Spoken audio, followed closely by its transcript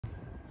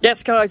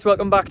Yes guys,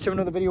 welcome back to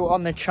another video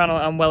on the channel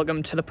and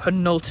welcome to the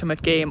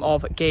penultimate game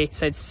of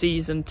Gateshead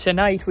season.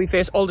 Tonight we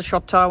face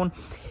Aldershot Town.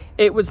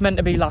 It was meant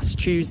to be last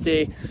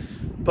Tuesday,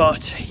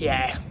 but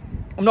yeah,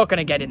 I'm not going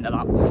to get into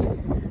that.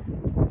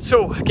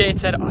 So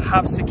Gateshead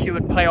have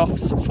secured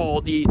playoffs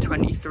for the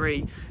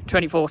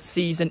 23-24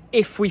 season.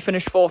 If we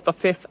finish 4th or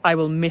 5th, I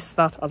will miss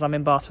that as I'm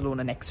in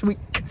Barcelona next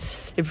week.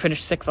 If we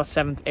finish 6th or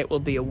 7th, it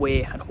will be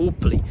away and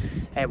hopefully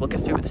we'll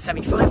get through with the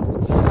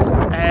semi-final.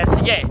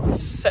 So yeah,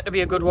 it's set to be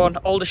a good one.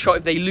 Aldershot,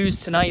 if they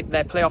lose tonight,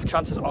 their playoff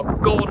chances are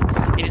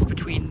gone. It is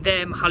between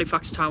them,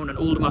 Halifax Town and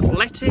Oldham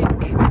Athletic,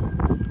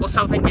 or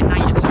Southend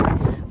United, sorry,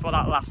 for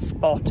that last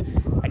spot.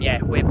 And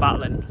yeah, we're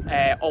battling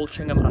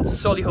Altrincham and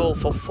Solihull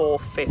for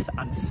 4th, 5th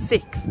and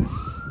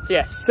 6th. So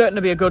yeah, certain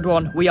to be a good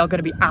one. We are going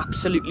to be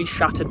absolutely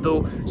shattered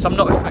though, so I'm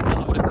not expecting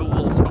a load of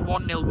goals. A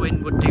 1-0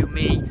 win would do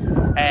me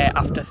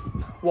after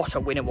what a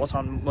win it was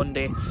on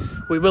Monday.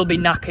 We will be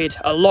knackered.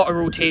 A lot of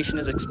rotation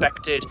is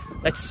expected.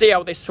 Let's see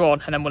out this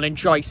one and then we'll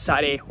enjoy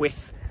Saturday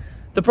with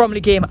the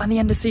Bromley game and the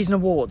end of season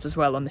awards as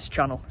well on this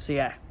channel. So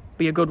yeah,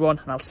 be a good one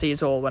and I'll see you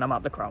all when I'm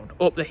at the ground.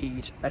 Up the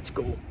heat, let's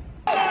go.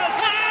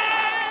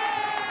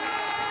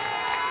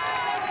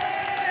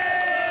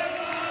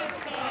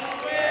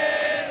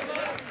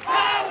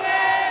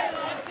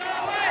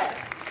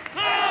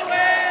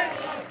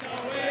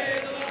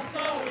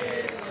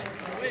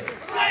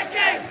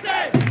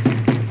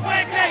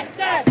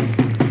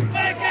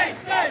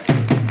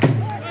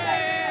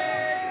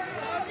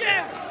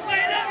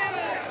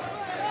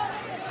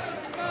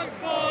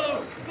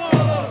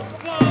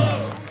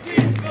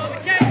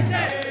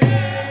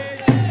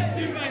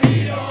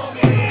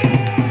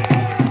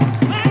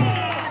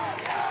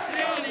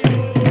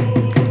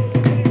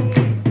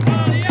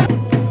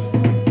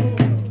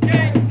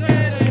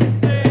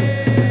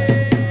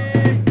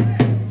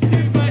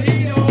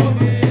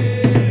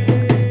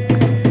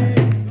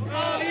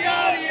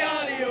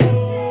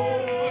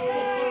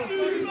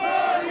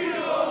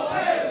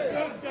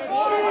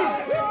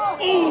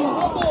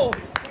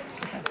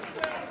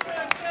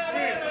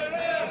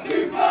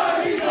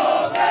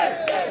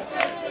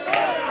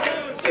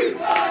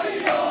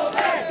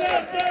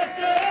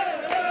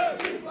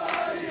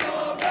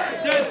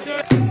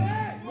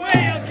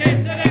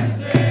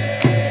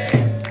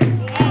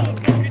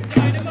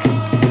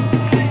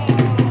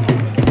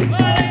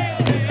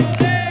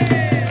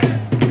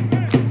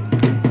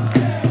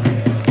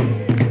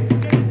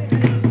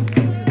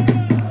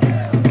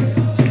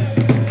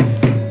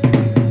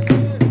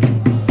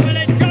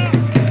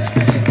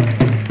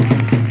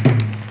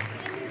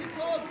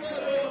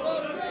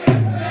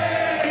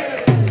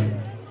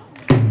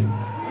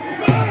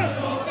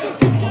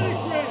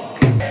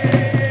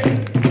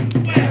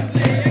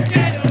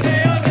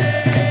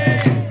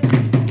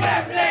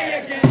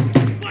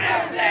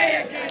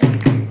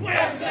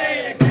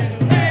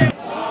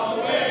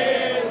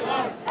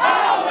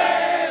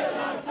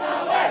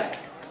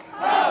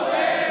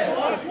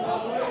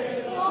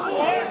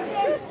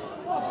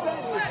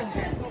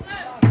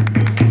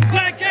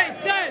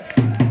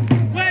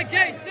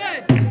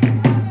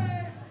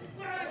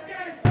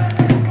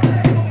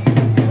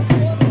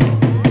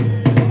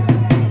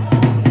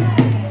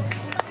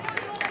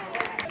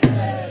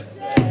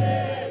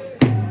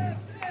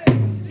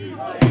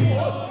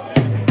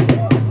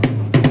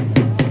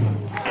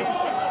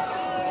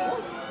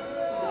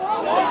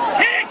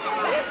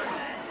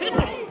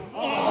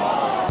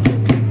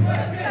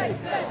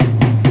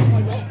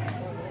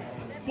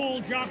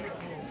 Jack.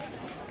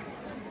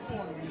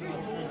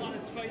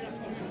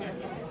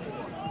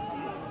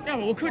 Yeah,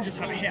 well, we could just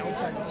have a hit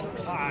outside the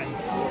 6.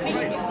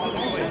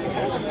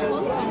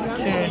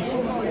 Turn.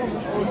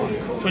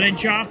 But then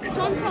Jack. It's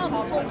on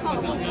top, full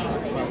top.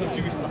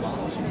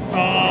 Oh!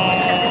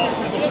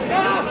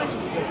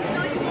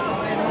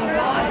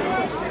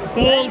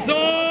 Ball's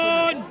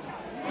on!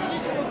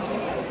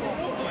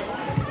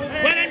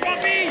 Well then,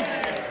 Robbie!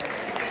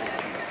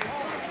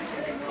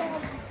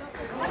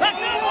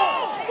 That's it!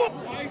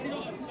 Why is he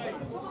not outside?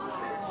 Go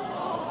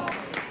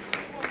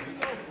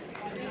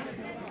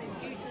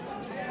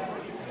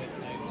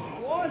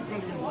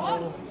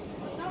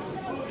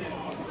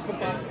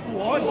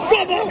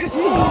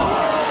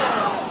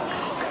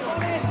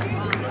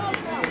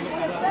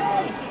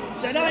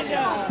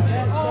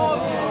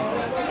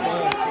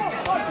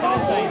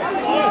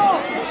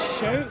Marcus!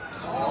 Shoot!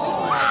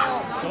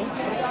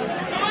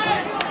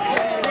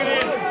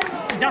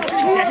 He's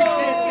actually dead.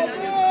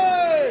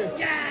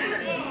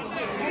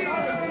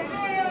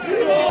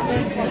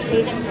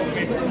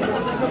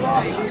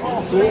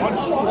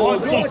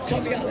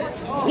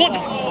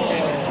 Wonderful!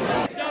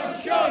 Sit down,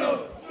 shut up!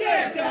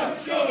 Sit down,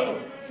 shut up!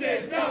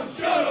 Sit down,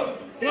 shut up!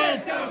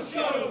 Sit down,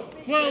 shut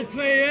up! We'll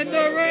play in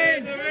the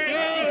rain!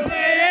 We'll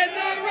play in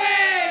the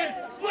rain!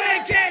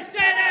 We're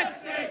Gateshead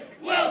FC!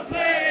 We'll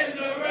play in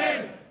the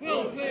rain!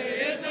 We'll play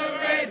in the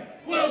rain!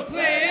 We'll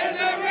play in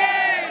the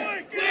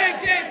rain! We're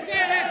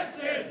Gateshead FC!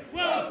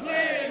 We'll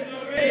play in the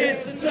rain!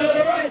 It's to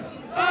the right!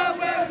 And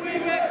when we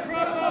make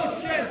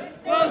promotion,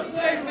 we'll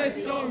sing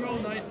this song all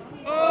night.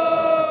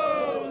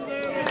 Oh,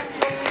 Lewis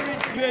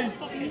Story.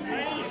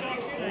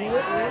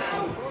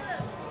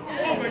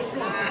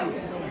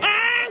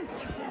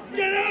 Out!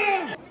 Get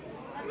out!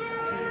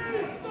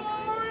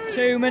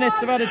 2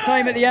 minutes of added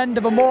time at the end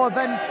of a more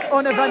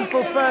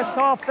uneventful first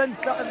half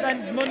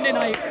than Monday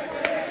night.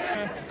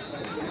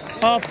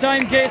 Half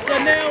time,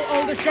 Gateshead 0,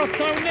 Aldershot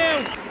Town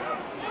 0.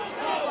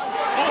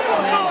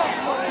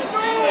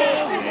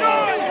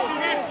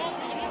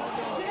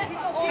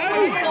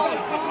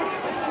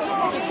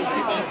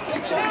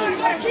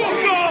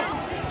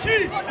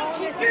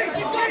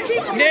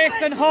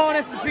 Nathan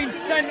Harness has been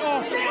sent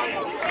off.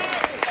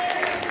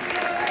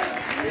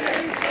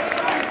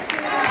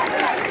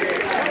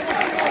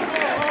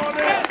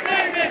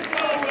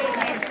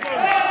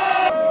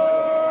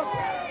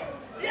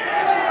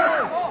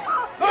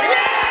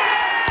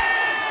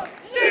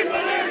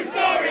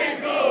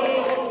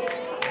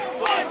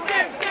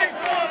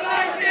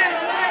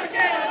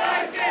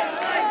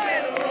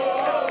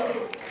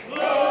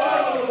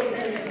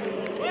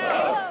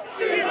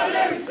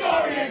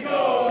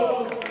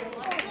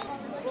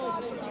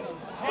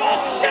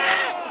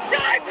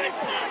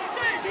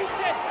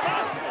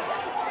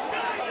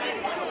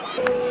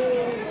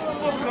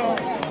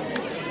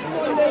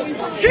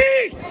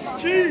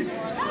 Cheat!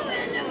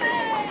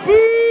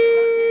 Boo!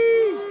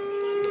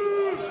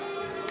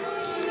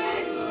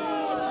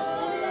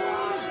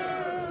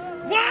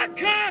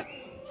 Waka!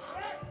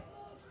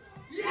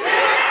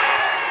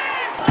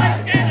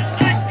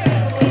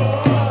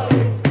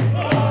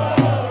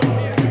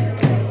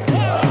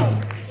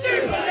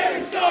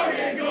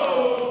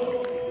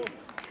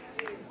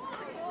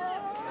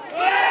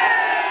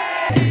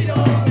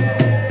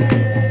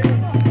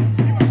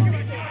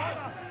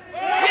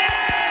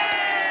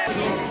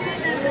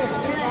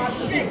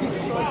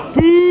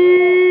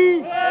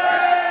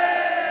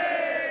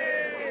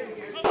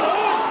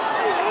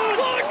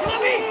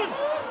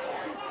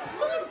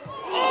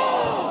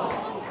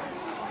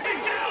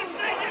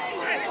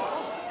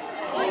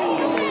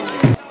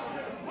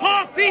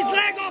 His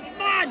leg off,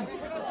 man!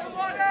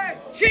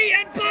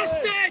 Cheating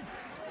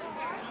bastards!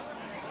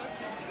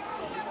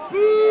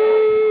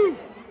 Boo!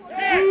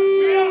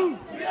 Boo!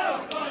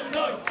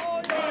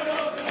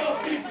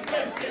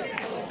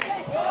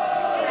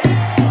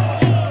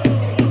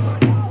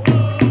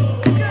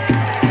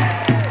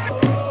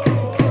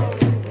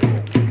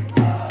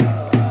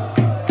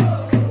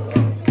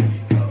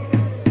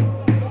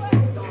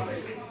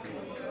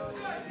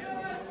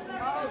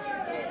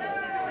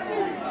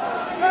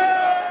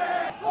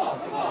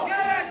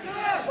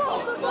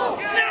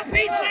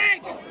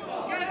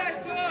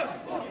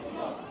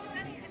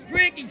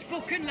 Break his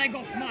fucking leg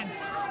off, man.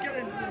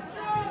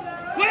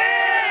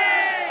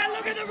 Way!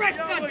 Look at the rest,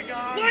 man.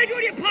 Why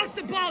don't you pass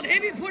the ball to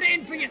him and put it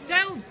in for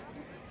yourselves?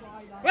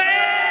 Way!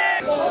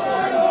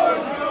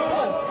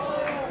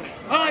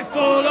 I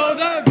follow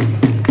them.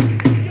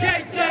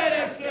 Gateshead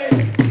FC.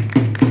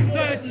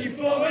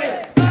 34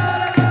 minutes.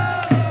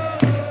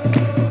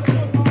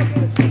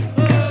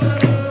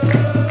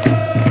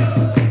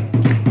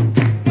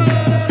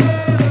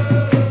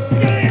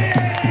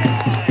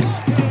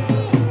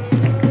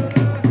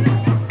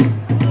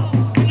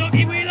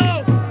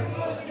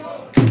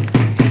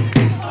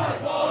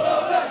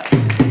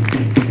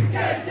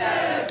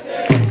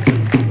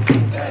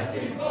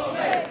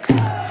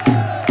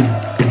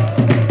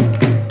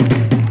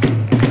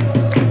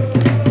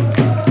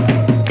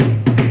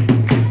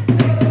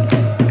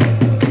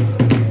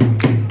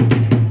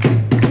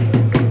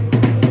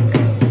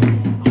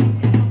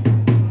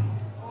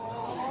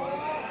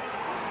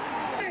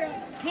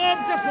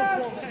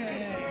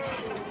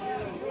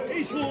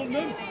 He's holding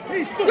them.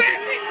 He's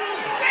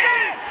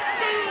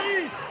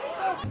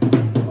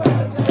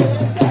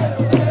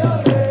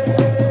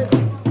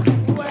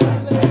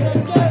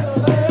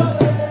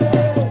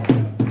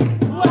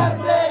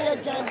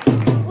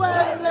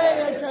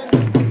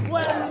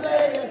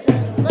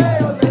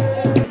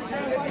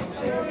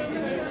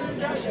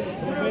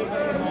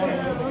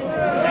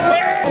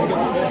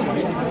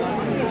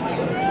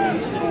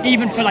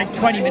even for like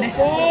 20 minutes.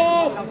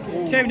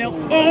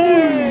 2-0.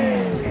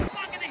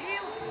 Back of the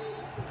heel.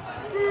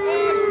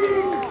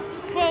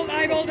 Full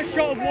time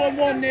Aldershot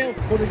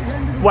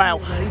 1-1-0. Well,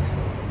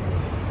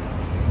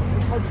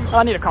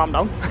 I need to calm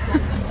down.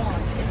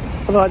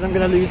 Otherwise I'm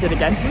going to lose it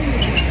again.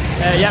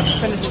 Yep,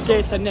 finishes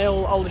Gateshead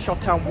 0,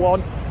 Aldershot Town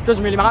 1.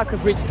 Doesn't really matter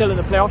because we're still in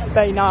the playoffs.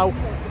 They now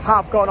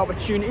have got an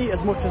opportunity,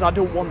 as much as I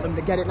don't want them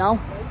to get it now.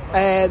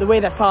 The way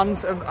their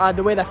fans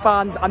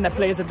and their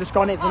players have just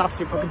gone, it's an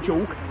absolute fucking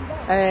joke.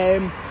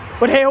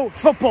 But hey,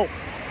 it's football.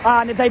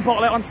 And if they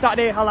bottle it on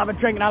Saturday, I'll have a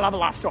drink and I'll have a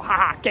laugh. So,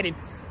 haha, get in.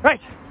 Right,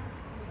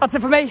 that's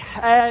it for me.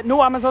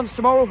 No Amazons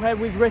tomorrow.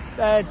 We've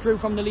withdrew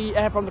from the league,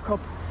 from the cup.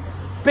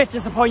 Bit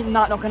disappointing,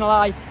 that, not gonna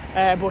lie.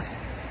 But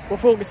we're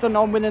focusing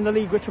on winning the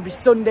league, which will be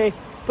Sunday.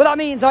 But that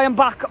means I am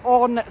back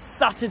on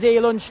Saturday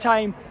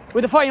lunchtime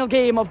with the final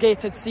game of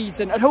Gateshead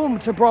season at home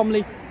to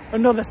Bromley,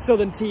 another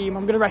Southern team.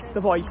 I'm gonna rest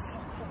the voice.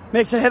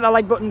 Make sure to hit that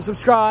like button,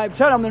 subscribe,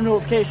 turn on the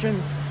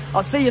notifications.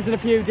 I'll see you in a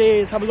few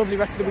days. Have a lovely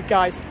rest of the week,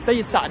 guys. See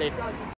you Saturday.